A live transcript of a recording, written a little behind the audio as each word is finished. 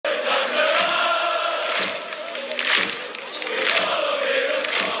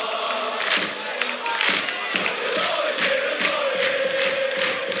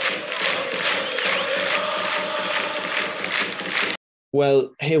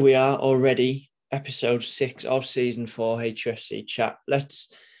Well, here we are already, episode 6 of season 4 HFC chat.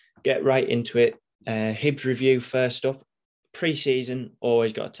 Let's get right into it. Hibs review first up. Pre-season,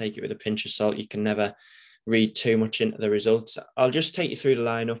 always got to take it with a pinch of salt. You can never read too much into the results. I'll just take you through the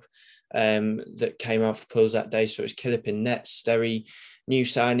lineup that came out for Pools that day. So it was Killip in net, Sterry, new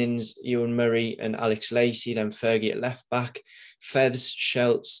signings, Ewan Murray and Alex Lacey, then Fergie at left back, Feths,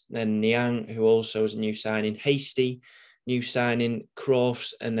 Shelts, then Niang, who also was a new signing, Hasty, new signing,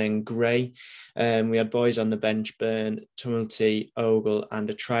 Crofts, and then Gray. We had boys on the bench, Byrne, Tumulty, Ogle, and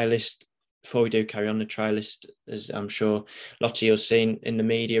a trialist. Before we do carry on, the trialist, as I'm sure lots of you have seen in the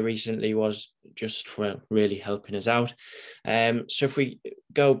media recently, was just really helping us out. So if we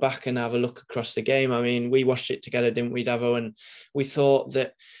go back and have a look across the game, I mean, we watched it together, didn't we, Davo? And we thought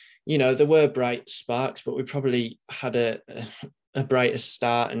that, you know, there were bright sparks, but we probably had a brighter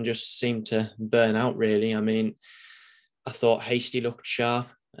start and just seemed to burn out, really. I mean, I thought Hasty looked sharp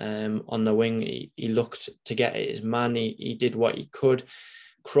on the wing. He looked to get at his man. He did what he could.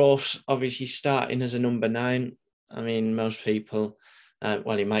 Crofts obviously starting as a number 9. I mean, most people,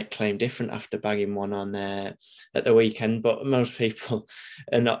 he might claim different after bagging one on at the weekend, but most people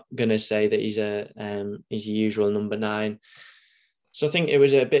are not going to say that he's a usual number 9. So I think it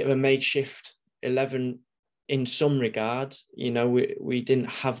was a bit of a makeshift 11 in some regards. You know, we didn't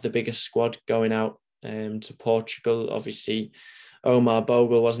have the biggest squad going out to Portugal. Obviously, Omar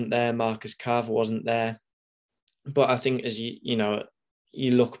Bogle wasn't there, Marcus Carver wasn't there. But I think as you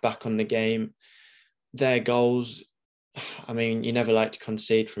look back on the game, their goals, I mean, you never like to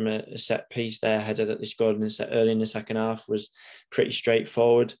concede from a set piece. Their header that they scored early in the second half was pretty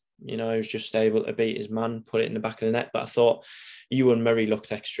straightforward. You know, he was just able to beat his man, put it in the back of the net. But I thought Ewan Murray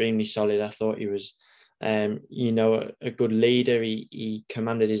looked extremely solid. I thought he was, a good leader. He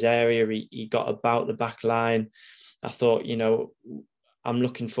commanded his area. He got about the back line. I thought, I'm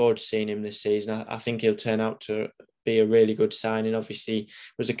looking forward to seeing him this season. I think he'll turn out to be a really good signing. Obviously,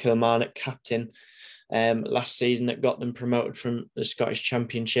 was a Kilmarnock captain last season that got them promoted from the Scottish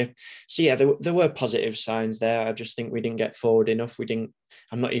Championship. So yeah, there were positive signs there. I just think we didn't get forward enough.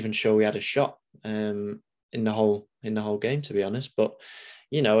 I'm not even sure we had a shot in the whole game, to be honest. But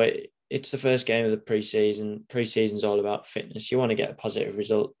it's the first game of the pre-season. Pre-season's all about fitness. You want to get a positive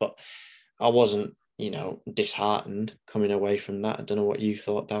result, but I wasn't, disheartened coming away from that. I don't know what you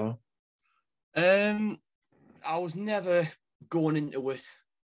thought, Darryl. I was never going into it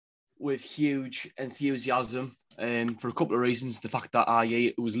with huge enthusiasm for a couple of reasons. The fact that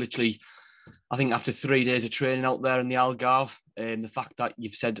it was literally, I think, after 3 days of training out there in the Algarve, the fact that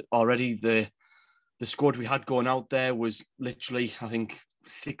you've said already the squad we had going out there was literally, I think,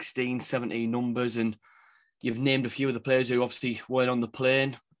 16, 17 numbers, and you've named a few of the players who obviously weren't on the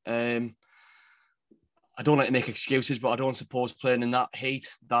plane. I don't like to make excuses, but I don't suppose playing in that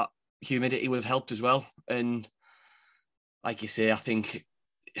heat, that humidity would have helped as well. And like you say, I think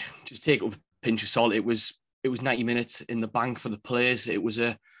just take it with a pinch of salt. It was 90 minutes in the bank for the players. It was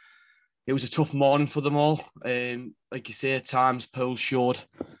a tough morning for them all. Like you say, at times Poole showed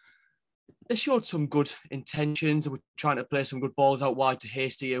some good intentions. They were trying to play some good balls out wide to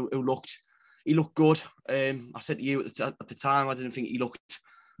Hasty, who looked good. I said to you at the time, I didn't think he looked.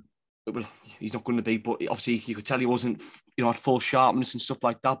 Well, he's not going to be, but obviously you could tell he wasn't, at full sharpness and stuff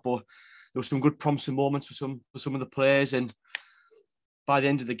like that. But there were some good promising moments for some of the players, and by the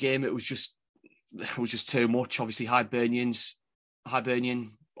end of the game, it was just too much. Obviously, Hibernian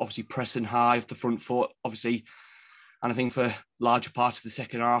obviously pressing high off the front foot, obviously, and I think for larger parts of the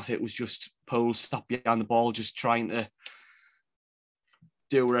second half, it was just Poole stuck behind the ball, just trying to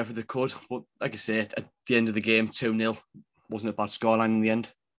do whatever they could. But like I say, at the end of the game, 2-0 wasn't a bad scoreline in the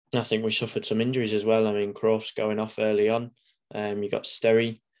end. I think we suffered some injuries as well. I mean, Crofts going off early on. You got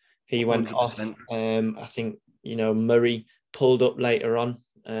Sterry. He went 100%. Off. I think, Murray pulled up later on.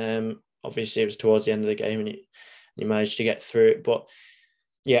 Obviously, it was towards the end of the game and he managed to get through it. But,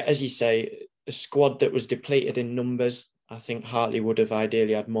 yeah, as you say, a squad that was depleted in numbers. I think Hartley would have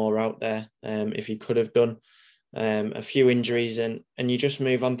ideally had more out there if he could have done. A few injuries and you just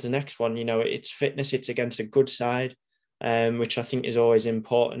move on to the next one. It's fitness. It's against a good side. Which I think is always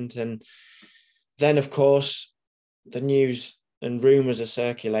important. And then, of course, the news and rumours are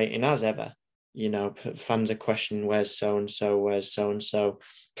circulating as ever. Fans are questioning where's so-and-so, where's so-and-so.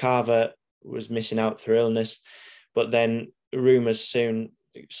 Carver was missing out through illness. But then rumours soon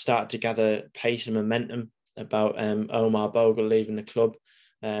start to gather pace and momentum about Omar Bogle leaving the club.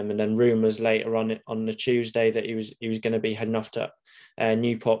 And then rumours later on the Tuesday that he was going to be heading off to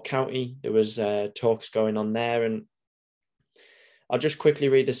Newport County. There was talks going on there, and I'll just quickly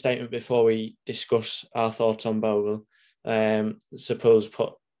read the statement before we discuss our thoughts on Bogle. Suppose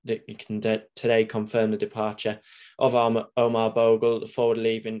put that you can today confirm the departure of Omar Bogle, the forward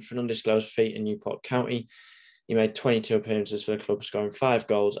leaving for an undisclosed fee in Newport County. He made 22 appearances for the club, scoring 5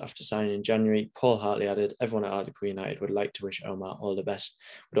 goals after signing in January. Paul Hartley added, everyone at Hartlepool United would like to wish Omar all the best.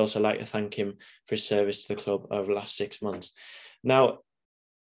 Would also like to thank him for his service to the club over the last 6 months. Now,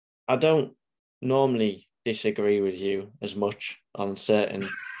 I don't normally disagree with you as much on certain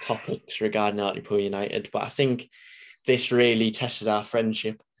topics regarding Hartlepool United, but I think this really tested our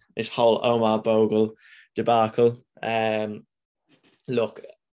friendship, this whole Omar Bogle debacle. Look,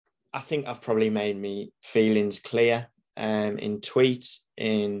 I think I've probably made me feelings clear in tweets,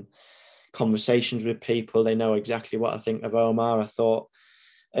 in conversations with people. They know exactly what I think of Omar. I thought,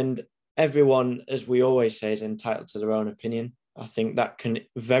 and everyone, as we always say, is entitled to their own opinion. I think that can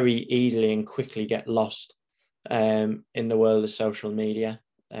very easily and quickly get lost in the world of social media.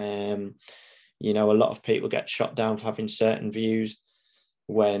 You know, a lot of people get shot down for having certain views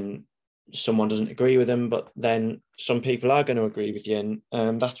when someone doesn't agree with them, but then some people are going to agree with you.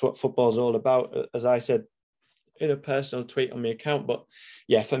 And that's what football's all about, as I said in a personal tweet on my account. But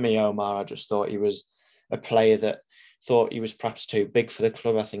yeah, for me, Omar, I just thought he was a player that thought he was perhaps too big for the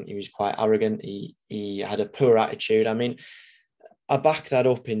club. I think he was quite arrogant. He had a poor attitude. I mean, I back that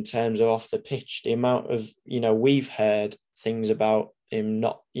up in terms of off the pitch. The amount of, you know, we've heard things about him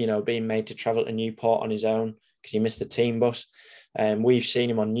not, you know, being made to travel to Newport on his own because he missed the team bus. We've seen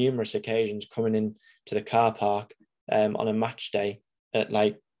him on numerous occasions coming in to the car park on a match day at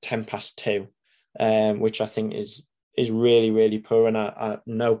like 2:10, which I think is really, really poor. And I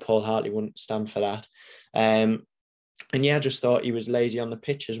know Paul Hartley wouldn't stand for that. And yeah, I just thought he was lazy on the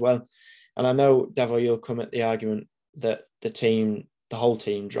pitch as well. And I know, Davo, you'll come at the argument that the whole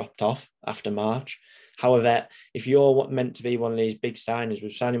team dropped off after March. However, if you're meant to be one of these big signers,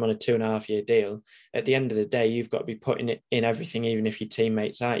 we've signed him on a 2.5-year deal. At the end of the day, you've got to be putting it in everything, even if your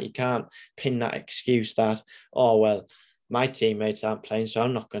teammates aren't. You can't pin that excuse that, oh, well, my teammates aren't playing, so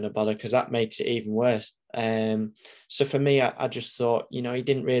I'm not going to bother, because that makes it even worse. So for me, I just thought, you know, he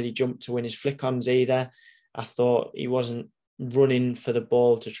didn't really jump to win his flick-ons either. I thought he wasn't running for the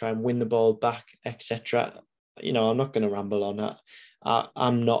ball to try and win the ball back, etc. You know, I'm not going to ramble on that.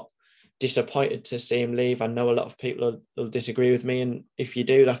 I'm not disappointed to see him leave. I know a lot of people will disagree with me, and if you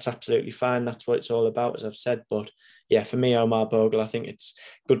do, that's absolutely fine. That's what it's all about, as I've said. But yeah, for me, Omar Bogle, I think it's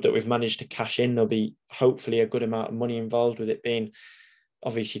good that we've managed to cash in. There'll be hopefully a good amount of money involved with it being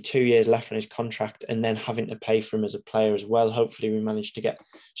obviously 2 years left on his contract and then having to pay for him as a player as well. Hopefully we manage to get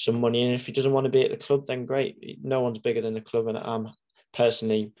some money. And if he doesn't want to be at the club, then great. No one's bigger than the club, and I'm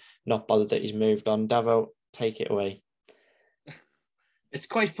personally not bothered that he's moved on. Davo, take it away. It's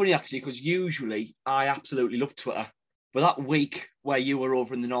quite funny, actually, because usually I absolutely love Twitter. But that week where you were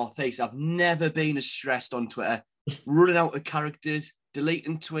over in the Northeast, I've never been as stressed on Twitter, running out of characters,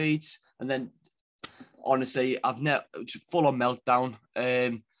 deleting tweets, and then, honestly, I've never full on meltdown.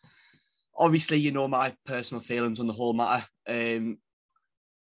 Obviously, you know my personal feelings on the whole matter.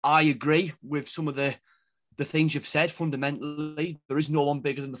 I agree with some of the things you've said. Fundamentally, there is no one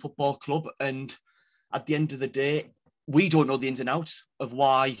bigger than the football club, and at the end of the day, we don't know the ins and outs of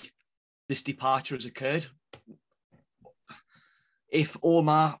why this departure has occurred. If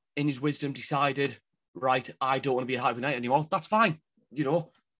Omar, in his wisdom, decided, right, I don't want to be at Hartlepool United anymore, that's fine. You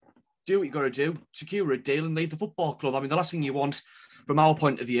know, do what you got to do, secure a deal and leave the football club. I mean, the last thing you want, from our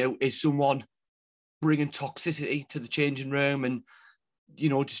point of view, is someone bringing toxicity to the changing room and, you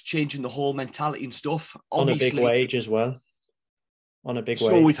know, just changing the whole mentality and stuff. Obviously, on a big wage as well. On a big wage.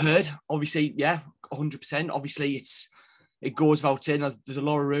 So we've heard, obviously, yeah, 100%. Obviously, it goes without saying, there's a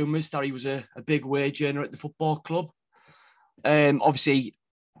lot of rumours that he was a big wage earner at the football club. Obviously,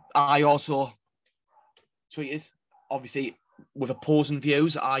 I also tweeted, obviously, with opposing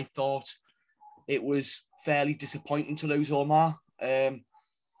views. I thought it was fairly disappointing to lose Omar. I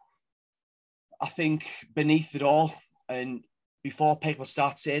think beneath it all, and before people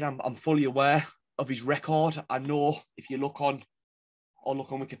start saying, I'm fully aware of his record. I know if you look on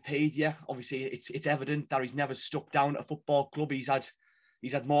Wikipedia, obviously it's evident that he's never stuck down at a football club. He's had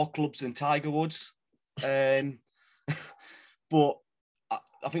more clubs than Tiger Woods. But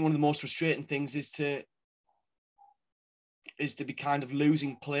I think one of the most frustrating things is to be kind of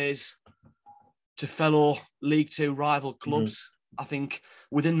losing players to fellow League Two rival clubs. Mm-hmm. I think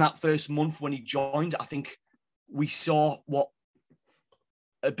within that first month when he joined, I think we saw what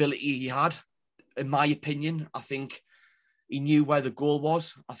ability he had. In my opinion, I think he knew where the goal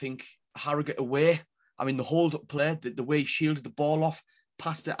was. I think Harrogate away, I mean, the hold-up play, the way he shielded the ball off,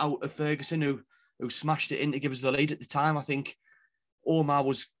 passed it out of Ferguson, who smashed it in to give us the lead at the time. I think Omar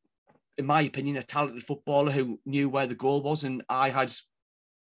was in my opinion, a talented footballer who knew where the goal was, and I had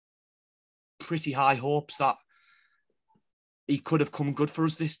pretty high hopes that he could have come good for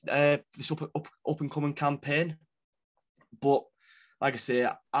us this up and coming campaign. But like I say,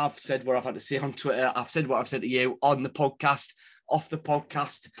 I've said what I've had to say on Twitter. I've said what I've said to you on the podcast, off the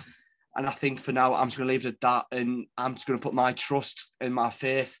podcast. And I think for now, I'm just going to leave it at that. And I'm just going to put my trust and my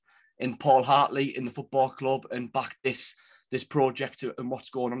faith in Paul Hartley, in the football club, and back this project and what's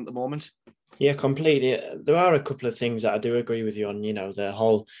going on at the moment. Yeah, completely. There are a couple of things that I do agree with you on, the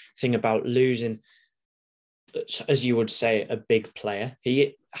whole thing about losing, as you would say, a big player.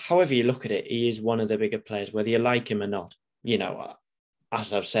 However you look at it, he is one of the bigger players, whether you like him or not.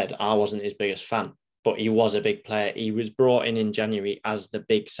 As I've said, I wasn't his biggest fan, but he was a big player. He was brought in January as the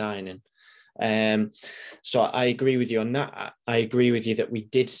big signing. So I agree with you on that. I agree with you that we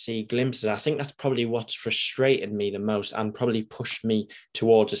did see glimpses. I think that's probably what's frustrated me the most and probably pushed me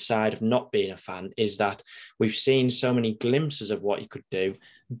towards a side of not being a fan, is that we've seen so many glimpses of what he could do,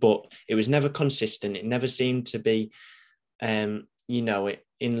 but it was never consistent. It never seemed to be, in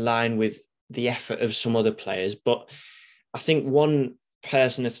line with the effort of some other players. But I think one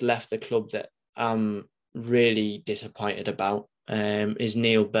person that's left the club that I'm really disappointed about is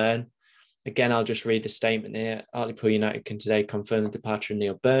Neil Byrne. Again, I'll just read the statement here. Hartlepool United can today confirm the departure of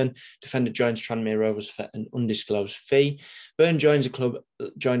Neil Byrne. Defender joins Tranmere Rovers for an undisclosed fee. Byrne joined the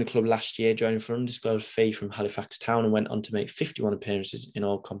club last year, joining for an undisclosed fee from Halifax Town, and went on to make 51 appearances in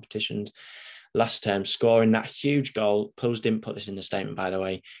all competitions last term, scoring that huge goal. Pools didn't put this in the statement, by the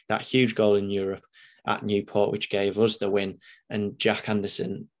way, that huge goal in Europe at Newport, which gave us the win, and Jack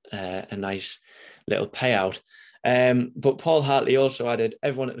Anderson a nice little payout. But Paul Hartley also added,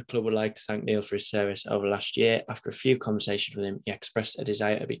 everyone at the club would like to thank Neil for his service over last year. After a few conversations with him, he expressed a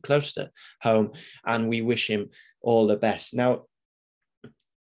desire to be close to home, and we wish him all the best. Now,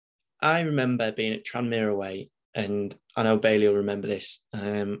 I remember being at Tranmere away, and I know Bailey will remember this.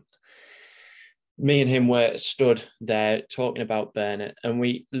 Me and him were stood there talking about Bernard, and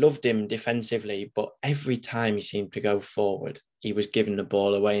we loved him defensively, but every time he seemed to go forward, he was giving the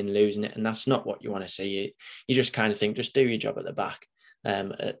ball away and losing it. And that's not what you want to see. You just kind of think, just do your job at the back,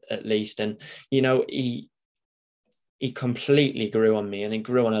 at least. And, he completely grew on me, and he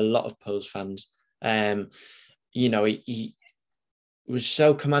grew on a lot of Pools fans. He was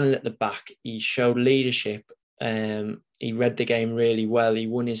so commanding at the back. He showed leadership. He read the game really well. He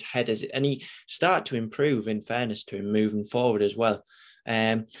won his headers, and he started to improve, in fairness to him, moving forward as well.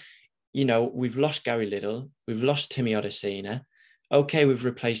 We've lost Gary Liddell. We've lost Timmy Odesina. Okay, we've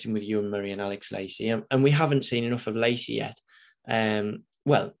replaced him with Ewan Murray and Alex Lacey, and we haven't seen enough of Lacey yet.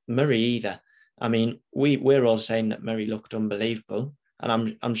 Murray either. I mean, we're all saying that Murray looked unbelievable,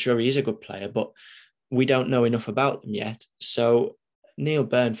 and I'm sure he is a good player, but we don't know enough about them yet. So Neil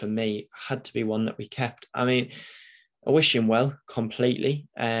Byrne, for me, had to be one that we kept. I mean, I wish him well completely.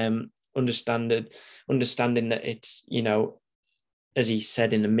 Understanding that it's, as he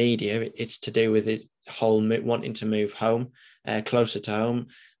said in the media, it's to do with it whole wanting to move home, closer to home.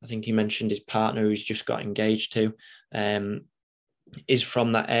 I think he mentioned his partner, who's just got engaged to, is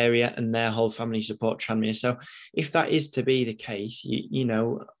from that area, and their whole family support Tranmere. So if that is to be the case,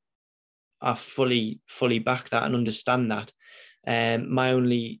 I fully back that and understand that. My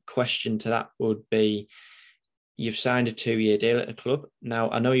only question to that would be, you've signed a 2-year deal at a club. Now,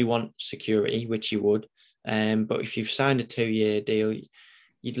 I know you want security, which you would, but if you've signed a 2-year deal,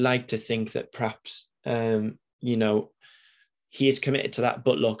 you'd like to think that perhaps, he is committed to that.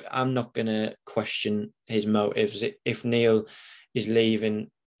 But look, I'm not going to question his motives. If Neil is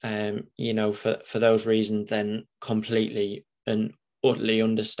leaving, for those reasons, then completely and utterly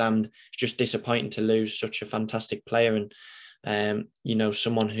understand. It's just disappointing to lose such a fantastic player, and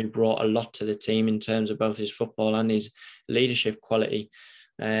someone who brought a lot to the team in terms of both his football and his leadership quality.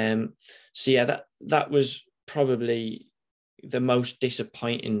 That was probably the most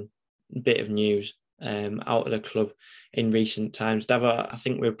disappointing bit of news out of the club in recent times. Davo, I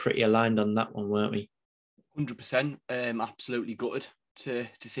think we were pretty aligned on that one, weren't we? 100%. Absolutely gutted to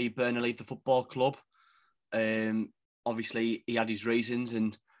see Byrne leave the football club. Obviously, he had his reasons,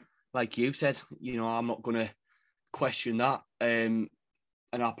 and like you said, I'm not going to question that. And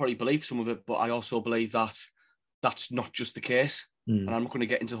I probably believe some of it, but I also believe that that's not just the case. And I'm not going to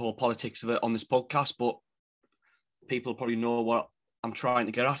get into the whole politics of it on this podcast, but people probably know what I'm trying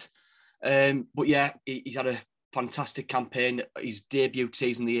to get at. But yeah, he's had a fantastic campaign. His debut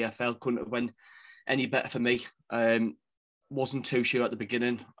season in the EFL couldn't have went any better for me. Wasn't too sure at the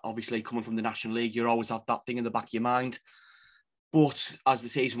beginning. Obviously, coming from the National League, you always have that thing in the back of your mind. But as the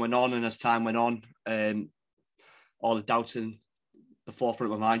season went on and as time went on, all the doubting the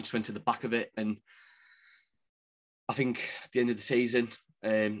forefront of my mind, just went to the back of it. And I think at the end of the season,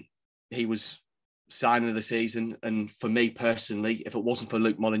 he was signing of the season. And for me personally, if it wasn't for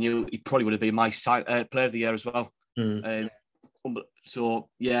Luke Molineux, he probably would have been my player of the year as well. So,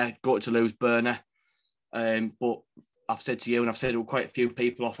 yeah, got to lose Burner. But I've said to you, and I've said to quite a few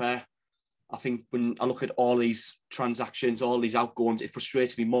people off air, I think when I look at all these transactions, all these outgoings, it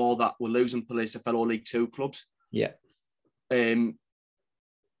frustrates me more that we're losing players to fellow League Two clubs. Yeah. It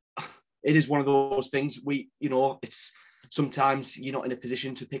is one of those things it's sometimes you're not in a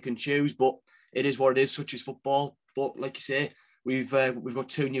position to pick and choose, but it is what it is, such as football. But like you say, we've got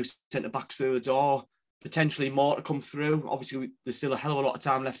 2 new centre-backs through the door, potentially more to come through. Obviously, there's still a hell of a lot of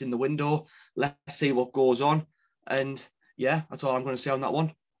time left in the window. Let's see what goes on. And yeah, that's all I'm going to say on that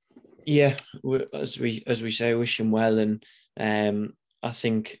one. Yeah, as we say, wish him well, and I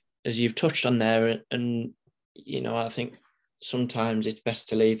think as you've touched on there, and I think sometimes it's best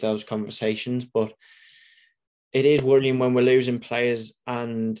to leave those conversations, but it is worrying when we're losing players,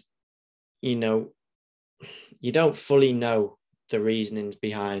 and you don't fully know the reasonings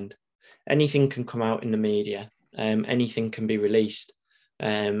behind. Anything can come out in the media, anything can be released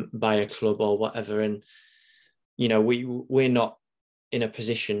by a club or whatever, and we're not in a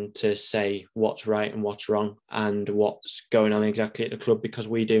position to say what's right and what's wrong and what's going on exactly at the club, because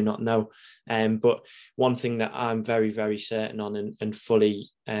we do not know. But one thing that I'm very, very certain on and fully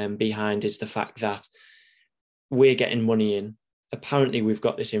behind is the fact that we're getting money in. Apparently, we've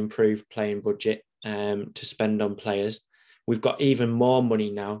got this improved playing budget to spend on players. We've got even more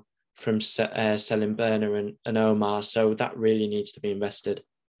money now from selling Burner and Omar. So that really needs to be invested.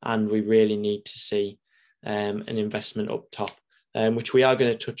 And we really need to see an investment up top, which we are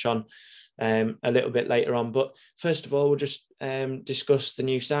going to touch on a little bit later on. But first of all, we'll just discuss the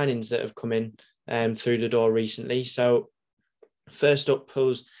new signings that have come in through the door recently. So first up,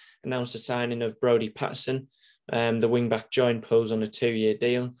 Pools announced the signing of Brodie Patterson. The wing-back joined Pools on a 2-year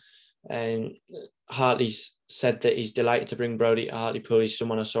deal. Hartley's said that he's delighted to bring Brodie to Hartlepool. He's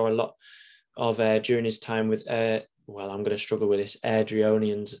someone I saw a lot of during his time with, I'm going to struggle with this,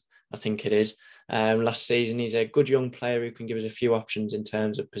 Airdrieonians, I think it is. Last season, he's a good young player who can give us a few options in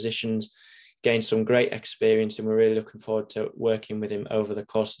terms of positions, gained some great experience, and we're really looking forward to working with him over the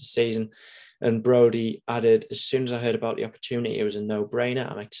course of the season. And Brodie added, as soon as I heard about the opportunity, it was a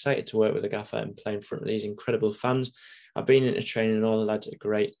no-brainer. I'm excited to work with the gaffer and play in front of these incredible fans. I've been into training and all the lads are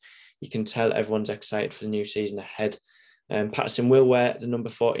great. You can tell everyone's excited for the new season ahead. Patterson will wear the number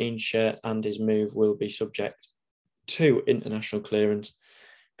 14 shirt, and his move will be subject to international clearance.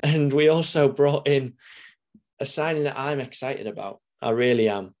 And we also brought in a signing that I'm excited about. I really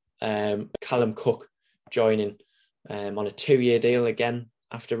am. Callum Cook joining on a 2-year deal again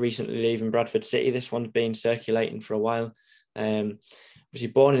after recently leaving Bradford City. This one's been circulating for a while. Obviously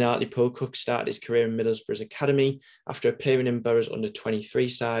born in Hartlepool, Cook started his career in Middlesbrough's academy after appearing in Borough's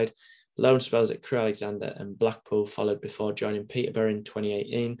under-23 side. Loan spells at Crewe Alexandra and Blackpool followed before joining Peterborough in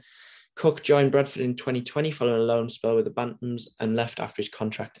 2018. Cook joined Bradford in 2020 following a loan spell with the Bantams and left after his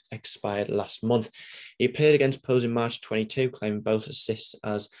contract expired last month. He appeared against Pools in March 22, claiming both assists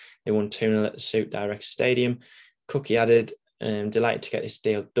as they won 2-0 at the Suit Direct Stadium. Cookie added, delighted to get this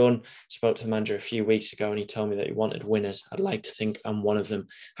deal done. Spoke to the manager a few weeks ago and he told me that he wanted winners. I'd like to think I'm one of them.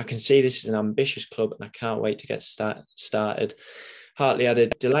 I can see this is an ambitious club and I can't wait to get started. Hartley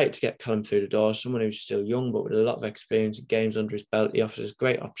added, delighted to get Callum through the door, someone who's still young but with a lot of experience and games under his belt. He offers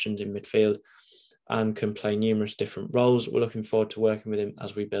great options in midfield and can play numerous different roles. We're looking forward to working with him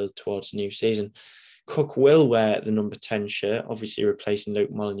as we build towards the new season. Cook will wear the number 10 shirt, obviously replacing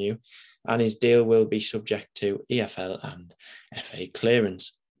Luke Molineux, and his deal will be subject to EFL and FA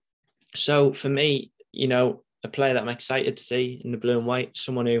clearance. So for me, a player that I'm excited to see in the blue and white,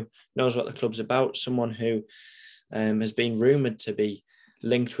 someone who knows what the club's about, someone who has been rumoured to be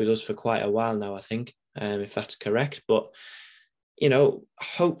linked with us for quite a while now, I think, if that's correct. But,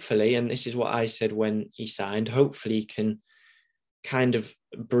 hopefully, and this is what I said when he signed, hopefully he can kind of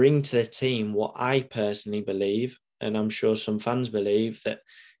bring to the team what I personally believe, and I'm sure some fans believe, that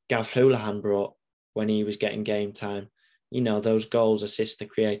Gav Houlihan brought when he was getting game time. Those goals, assists, the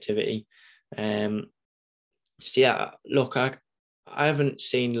creativity. So yeah, look, I haven't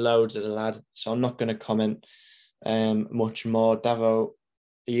seen loads of the lad, so I'm not going to comment much more. Davo,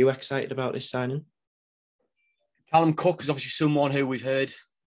 are you excited about this signing? Callum Cook is obviously someone who we've heard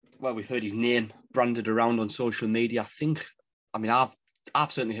his name branded around on social media.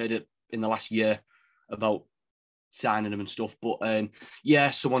 I've certainly heard it in the last year about signing him and stuff. But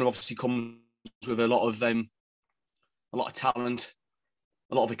someone who obviously comes with a lot of talent,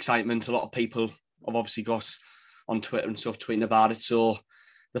 a lot of excitement. A lot of people have obviously got on Twitter and stuff, tweeting about it. So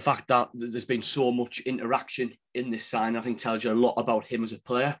the fact that there's been so much interaction in this sign, I think tells you a lot about him as a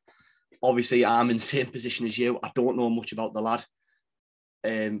player. Obviously, I'm in the same position as you. I don't know much about the lad,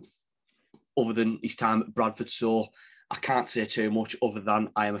 other than his time at Bradford. So I can't say too much other than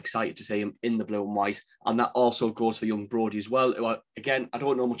I am excited to see him in the blue and white. And that also goes for young Brodie as well, who, again, I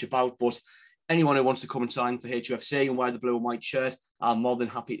don't know much about, but anyone who wants to come and sign for HUFC and wear the blue and white shirt, I'm more than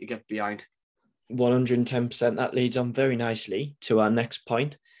happy to get behind. 110%. That leads on very nicely to our next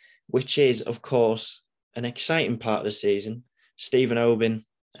point, which is, of course, an exciting part of the season. Stephen Obin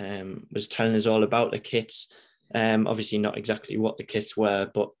was telling us all about the kits. Obviously, not exactly what the kits were,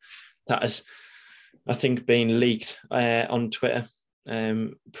 but that has, I think, been leaked on Twitter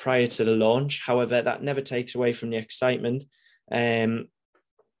prior to the launch. However, that never takes away from the excitement.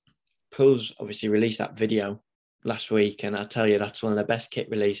 Pools obviously released that video last week, and I tell you, that's one of the best kit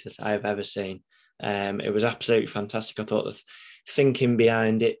releases I have ever seen. It was absolutely fantastic. I thought the thinking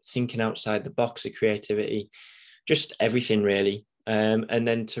behind it, thinking outside the box, the creativity, just everything really. And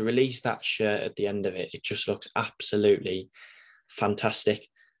then to release that shirt at the end of it, it just looks absolutely fantastic.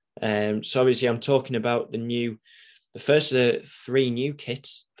 So obviously I'm talking about the first of the 3 new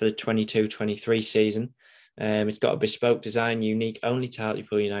kits for the 22-23 season. It's got a bespoke design, unique only to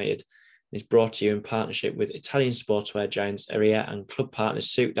Hartlepool United. It's brought to you in partnership with Italian sportswear giants Aria and club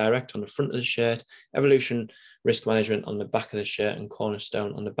partners Suit Direct on the front of the shirt, Evolution Risk Management on the back of the shirt, and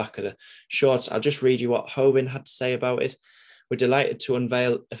Cornerstone on the back of the shorts. I'll just read you what Hoban had to say about it. We're delighted to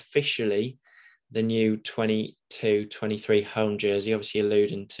unveil officially the new 22-23 home jersey, obviously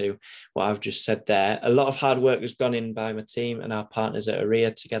alluding to what I've just said there. A lot of hard work has gone in by my team and our partners at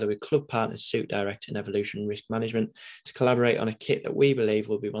Aria, together with club partners Suit Direct and Evolution Risk Management, to collaborate on a kit that we believe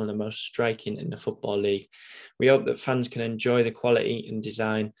will be one of the most striking in the Football League. We hope that fans can enjoy the quality and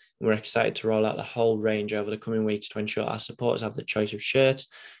design, and we're excited to roll out the whole range over the coming weeks to ensure our supporters have the choice of shirts,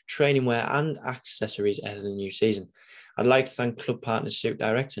 training wear and accessories ahead of the new season. I'd like to thank club partners Suit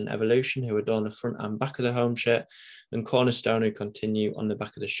Direct and Evolution, who adorn the front and back of the home shirt, and Cornerstone, who continue on the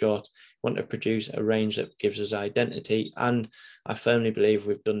back of the short. We want to produce a range that gives us identity, and I firmly believe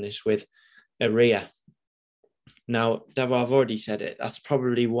we've done this with Aria. Now, Devo, I've already said it. That's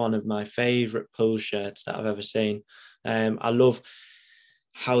probably one of my favourite pool shirts that I've ever seen. I love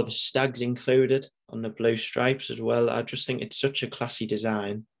how the stag's included on the blue stripes as well. I just think it's such a classy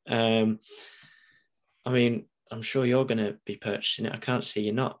design. I mean, I'm sure you're going to be purchasing it. I can't see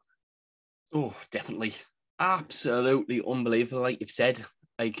you not. Oh, definitely. Absolutely unbelievable. Like you've said,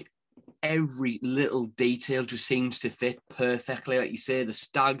 like every little detail just seems to fit perfectly. Like you say, the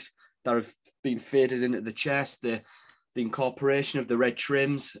stags that have been faded into the chest, the incorporation of the red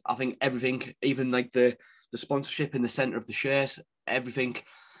trims. I think everything, even like the sponsorship in the centre of the shirt, everything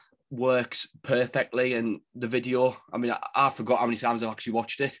works perfectly. And the video, I mean, I forgot how many times I've actually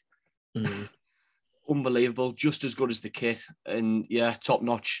watched it. Unbelievable, just as good as the kit, and yeah,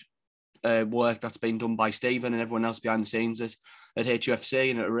 top-notch work that's been done by Stephen and everyone else behind the scenes at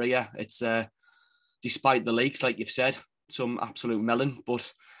HUFC and at Aria. It's despite the leaks, like you've said, some absolute melon,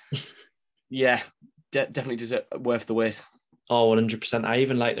 but yeah, definitely worth the wait. Oh, 100%. I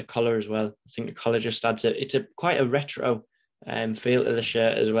even like the collar as well. I think the collar just adds it's quite a retro feel to the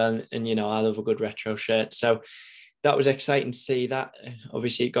shirt as well, and you know, I love a good retro shirt, so that was exciting to see that.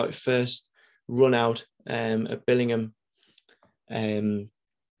 Obviously it got its first run out at Billingham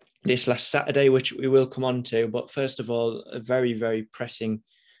this last Saturday, which we will come on to. But first of all, a very, very pressing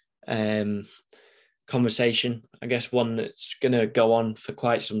conversation, I guess one that's going to go on for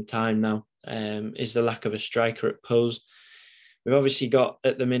quite some time now, is the lack of a striker at Pools. We've obviously got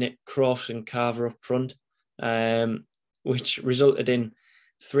at the minute Crofts and Carver up front, which resulted in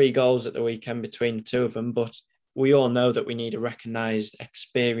 3 goals at the weekend between the two of them. But we all know that we need a recognised,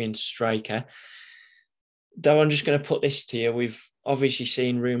 experienced striker. Though I'm just going to put this to you. We've obviously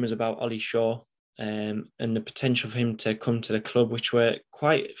seen rumours about Ollie Shaw and the potential for him to come to the club, which were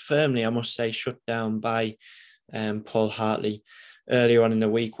quite firmly, I must say, shut down by Paul Hartley earlier on in the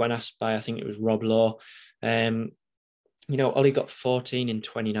week when asked by, I think it was Rob Law. You know, Ollie got 14 in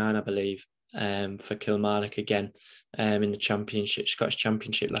 29, I believe, for Kilmarnock again in the Championship, Scottish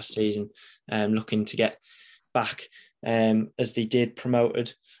Championship last season, looking to get back as they did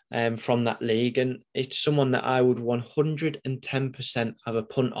promoted from that league. And it's someone that I would 110% have a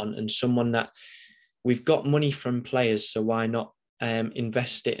punt on, and someone that we've got money from players, so why not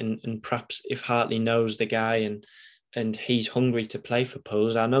invest it? And perhaps if Hartley knows the guy and he's hungry to play for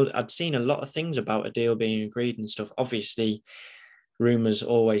Pools. I know I'd seen a lot of things about a deal being agreed and stuff. Obviously, rumours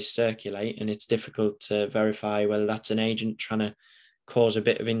always circulate and it's difficult to verify whether that's an agent trying to cause a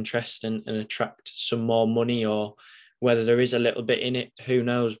bit of interest and attract some more money, or whether there is a little bit in it, who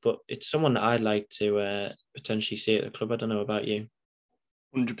knows? But it's someone that I'd like to potentially see at the club. I don't know about you.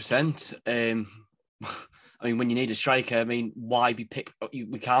 100%. I mean, when you need a striker, I mean, why be pick?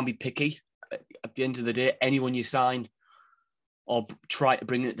 We can't be picky. At the end of the day, anyone you sign or try to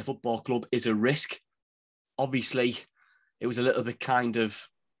bring in at the football club is a risk. Obviously, it was a little bit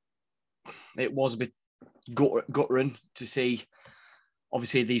it was a bit guttering to see,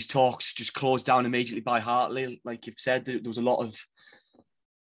 obviously, these talks just closed down immediately by Hartley. Like you've said, there was a lot of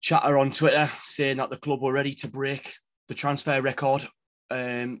chatter on Twitter saying that the club were ready to break the transfer record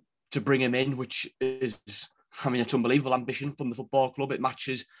to bring him in, which is, I mean, it's unbelievable ambition from the football club. It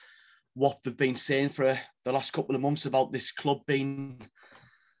matches what they've been saying for the last couple of months about this club being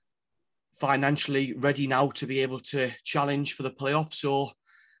financially ready now to be able to challenge for the playoffs. So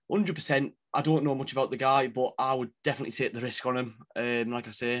 100%, I don't know much about the guy, but I would definitely take the risk on him. Like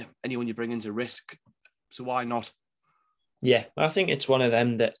I say, anyone you bring in is a risk. So why not? Yeah, I think it's one of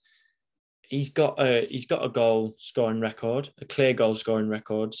them that he's got a goal scoring record, a clear goal scoring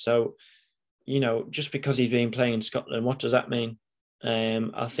record. So, just because he's been playing in Scotland, what does that mean?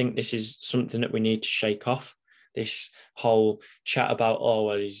 I think this is something that we need to shake off. This whole chat about,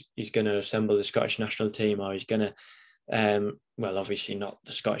 he's going to assemble the Scottish national team, or he's going to, well, obviously not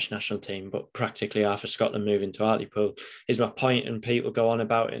the Scottish national team, but practically half of Scotland moving to Hartlepool is my point, and people go on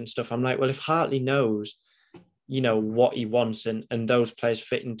about it and stuff. I'm like, well, if Hartley knows, what he wants and those players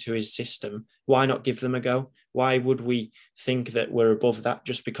fit into his system, why not give them a go? Why would we think that we're above that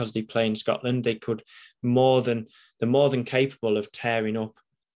just because they play in Scotland? They could they're more than capable of tearing up,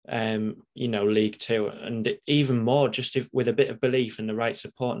 League Two, and even more just with a bit of belief and the right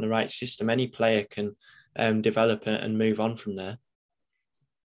support and the right system, any player can develop and move on from there.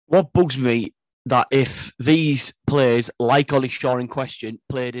 What bugs me that if these players, like Ollie Shaw in question,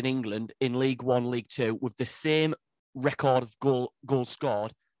 played in England in League One, League Two, with the same record of goals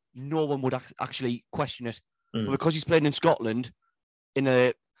scored, no one would actually question it. But because he's playing in Scotland,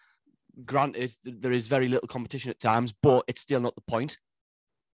 granted, there is very little competition at times, but it's still not the point.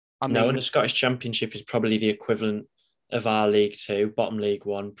 And the Scottish Championship is probably the equivalent of our League Two, bottom League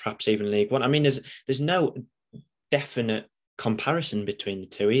One, perhaps even League One. I mean, there's no definite comparison between the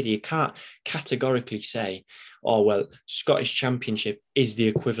two either. You can't categorically say, Scottish Championship is the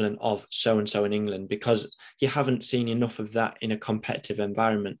equivalent of so-and-so in England, because you haven't seen enough of that in a competitive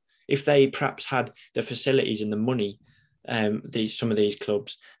environment. If they perhaps had the facilities and the money, some of these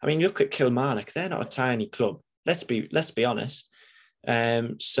clubs, I mean, look at Kilmarnock, they're not a tiny club. Let's be honest.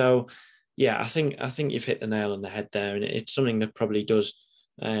 So yeah, I think you've hit the nail on the head there, and it's something that probably does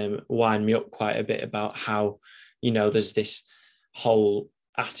wind me up quite a bit about how, there's this whole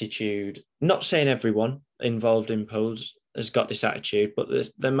attitude. Not saying everyone involved in polls has got this attitude, but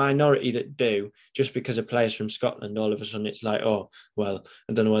the minority that do, just because a player's from Scotland, all of a sudden it's like, I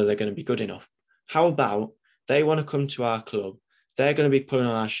don't know whether they're going to be good enough. How about they want to come to our club? They're going to be pulling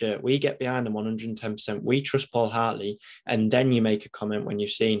on our shirt. We get behind them 110%. We trust Paul Hartley. And then you make a comment when you've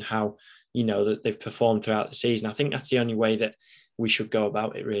seen how, that they've performed throughout the season. I think that's the only way that we should go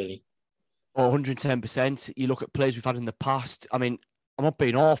about it, really. 110%. You look at players we've had in the past. I mean, I'm not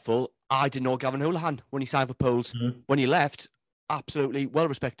being awful. I didn't know Gavin Houlihan when he signed for Pools. Mm-hmm. When he left, absolutely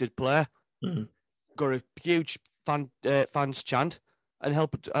well-respected player. Mm-hmm. Got a huge fans chant and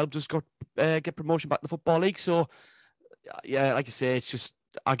helped us get promotion back to the Football League. So, yeah, like I say, it's just,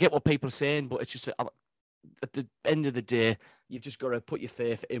 I get what people are saying, but it's just at the end of the day, you've just got to put your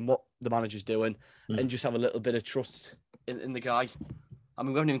faith in what the manager's doing and just have a little bit of trust in the guy. I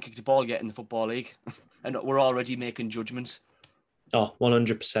mean, we haven't even kicked a ball yet in the Football League, and we're already making judgments.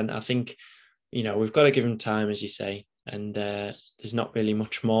 100%. I think, we've got to give him time, as you say, and there's not really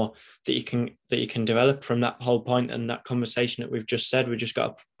much more that you can develop from that whole point and that conversation that we've just said. We've just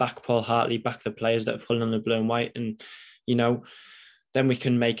got to back Paul Hartley, back the players that are pulling on the blue and white, and then we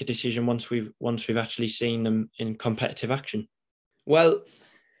can make a decision once we've actually seen them in competitive action. Well,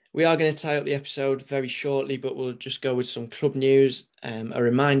 we are going to tie up the episode very shortly, but we'll just go with some club news. A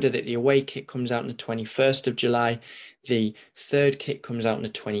reminder that the away kit comes out on the 21st of July. The third kit comes out on the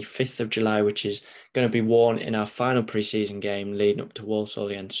 25th of July, which is going to be worn in our final pre-season game leading up to Walsall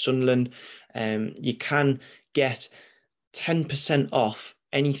against Sunderland. You can get 10% off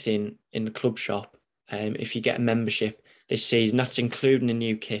anything in the club shop if you get a membership this season. That's including the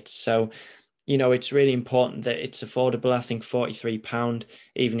new kit. So, it's really important that it's affordable. I think £43,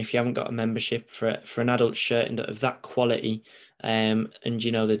 even if you haven't got a membership for an adult shirt and of that quality, and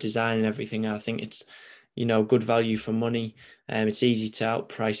the design and everything. I think good value for money. It's easy to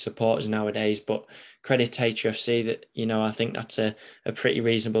outprice supporters nowadays, but credit to HFC that, I think that's a pretty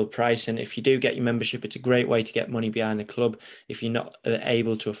reasonable price. And if you do get your membership, it's a great way to get money behind the club. If you're not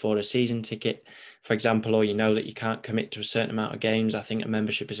able to afford a season ticket, for example, or that you can't commit to a certain amount of games, I think a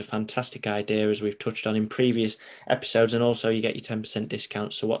membership is a fantastic idea, as we've touched on in previous episodes. And also you get your 10%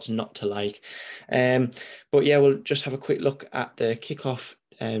 discount. So what's not to like? But yeah, we'll just have a quick look at the kickoff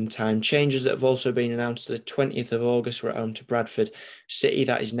time changes that have also been announced. The 20th of August, we're at home to Bradford City.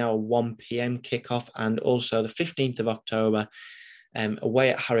 That is now a 1 p.m. kickoff. And also the 15th of October, away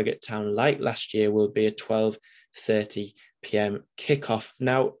at Harrogate Town, like last year, will be a 12:30 p.m. kickoff.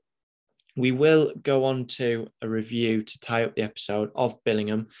 Now, we will go on to a review to tie up the episode of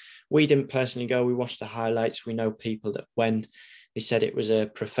Billingham. We didn't personally go. We watched the highlights. We know people that went. They said it was a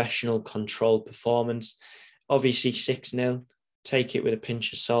professional, controlled performance. Obviously, 6-0. Take it with a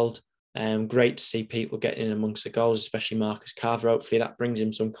pinch of salt. Great to see people getting in amongst the goals, especially Marcus Carver. Hopefully that brings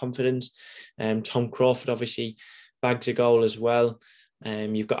him some confidence. Tom Crawford obviously bags a goal as well.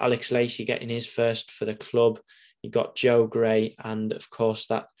 You've got Alex Lacey getting his first for the club. You've got Joe Gray, and of course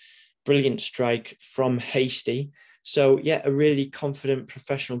that brilliant strike from Hasty. So yeah, a really confident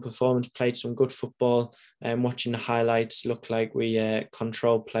professional performance, played some good football, and watching the highlights, looked like we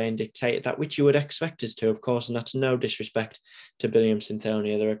controlled play and dictated that, which you would expect us to, of course, and that's no disrespect to Billingham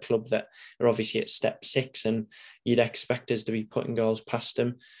Synthonia. They're a club that are obviously at step 6 and you'd expect us to be putting goals past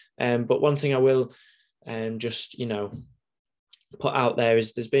them. But one thing I will just, put out there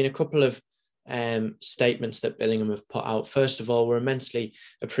is there's been a couple of statements that Billingham have put out. First of all, we're immensely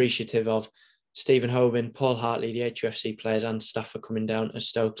appreciative of Stephen Hoban, Paul Hartley, the HFC players and staff for coming down as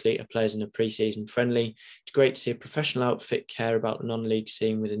Stokely are players in a pre-season friendly. It's great to see a professional outfit care about the non-league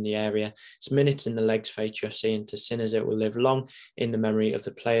scene within the area. It's minutes in the legs for HFC, and to Sinners it will live long in the memory of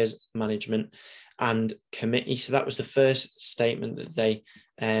the players, management and committee. So that was the first statement that they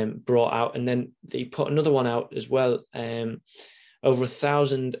brought out. And then they put another one out as well. Over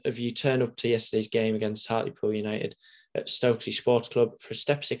 1,000 of you turned up to yesterday's game against Hartlepool United at Stokely Sports Club. For a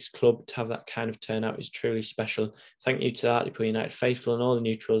Step 6 club to have that kind of turnout is truly special. Thank you to the Hartlepool United faithful and all the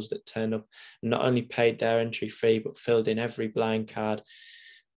neutrals that turned up and not only paid their entry fee, but filled in every blind card,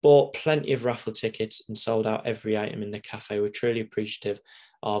 bought plenty of raffle tickets and sold out every item in the cafe. We're truly appreciative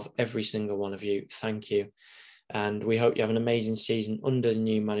of every single one of you. Thank you. And we hope you have an amazing season under the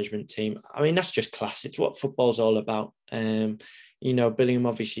new management team. I mean, that's just class. It's what football's all about. Billingham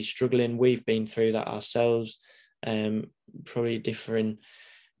obviously struggling. We've been through that ourselves. Probably different,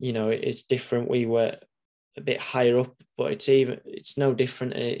 it's different. We were a bit higher up, but it's no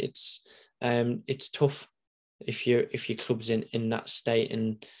different. It's tough if your club's in that state.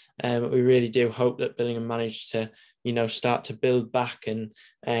 And we really do hope that Billingham managed to, start to build back. And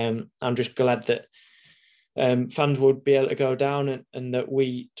I'm just glad that fans would be able to go down and that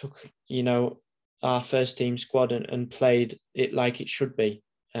we took, our first team squad and played it like it should be.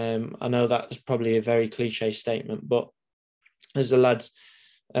 I know that's probably a very cliche statement, but as the lads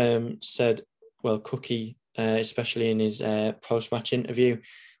said, well, Cookie, especially in his post-match interview,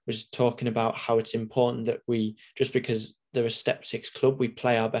 was talking about how it's important that we, just because they're a Step 6 club, we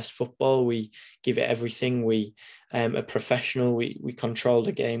play our best football, we give it everything, we are professional, we control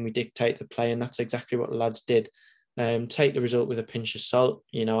the game, we dictate the play, and that's exactly what the lads did. Take the result with a pinch of salt.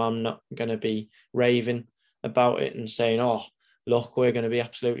 I'm not going to be raving about it and saying, oh, look, we're going to be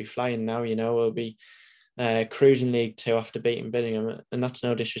absolutely flying now, we'll be cruising League 2 after beating Billingham, and that's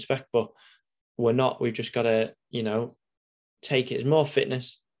no disrespect, but we're not. We've just got to, take it as more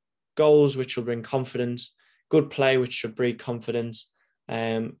fitness, goals, which will bring confidence, good play, which should breed confidence,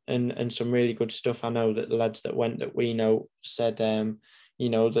 and some really good stuff. I know that the lads that went that we know said, the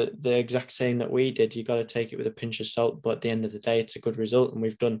exact same that we did. You got to take it with a pinch of salt, but at the end of the day, it's a good result, and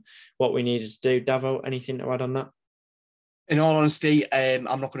we've done what we needed to do. Davo, anything to add on that? In all honesty, I'm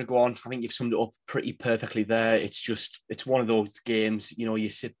not going to go on. I think you've summed it up pretty perfectly there. It's one of those games, you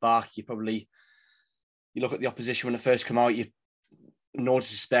sit back, you look at the opposition when they first come out, you no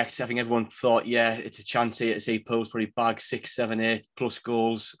disrespect. I think everyone thought, yeah, it's a chance here to see Poes probably bag 6, 7, 8 plus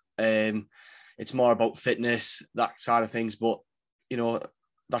goals. It's more about fitness, that side of things. But,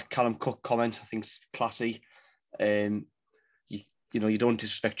 that Callum Cook comment, I think, is classy. You don't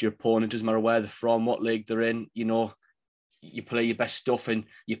disrespect your opponent. It doesn't matter where they're from, what league they're in. You play your best stuff and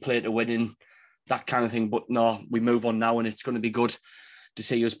you play to win and that kind of thing. But no, we move on now, and it's going to be good to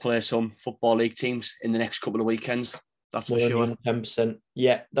see us play some Football League teams in the next couple of weekends. That's for sure. 10%.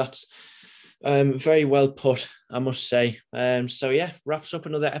 Yeah, that's very well put, I must say. So yeah, wraps up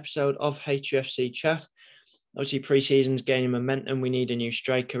another episode of HUFC Chat. Obviously, pre-season's gaining momentum. We need a new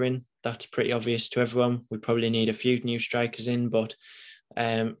striker in. That's pretty obvious to everyone. We probably need a few new strikers in, but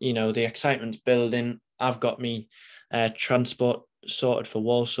the excitement's building. I've got me transport sorted for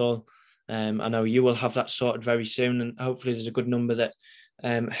Walsall. I know you will have that sorted very soon, and hopefully there's a good number that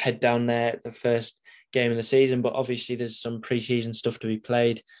head down there at the first game of the season. But obviously there's some pre-season stuff to be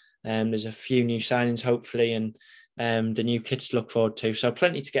played. There's a few new signings, hopefully, and the new kits to look forward to. So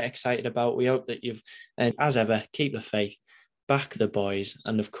plenty to get excited about. We hope that you've, and as ever, keep the faith, back the boys,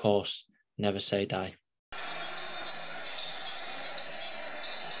 and of course, never say die.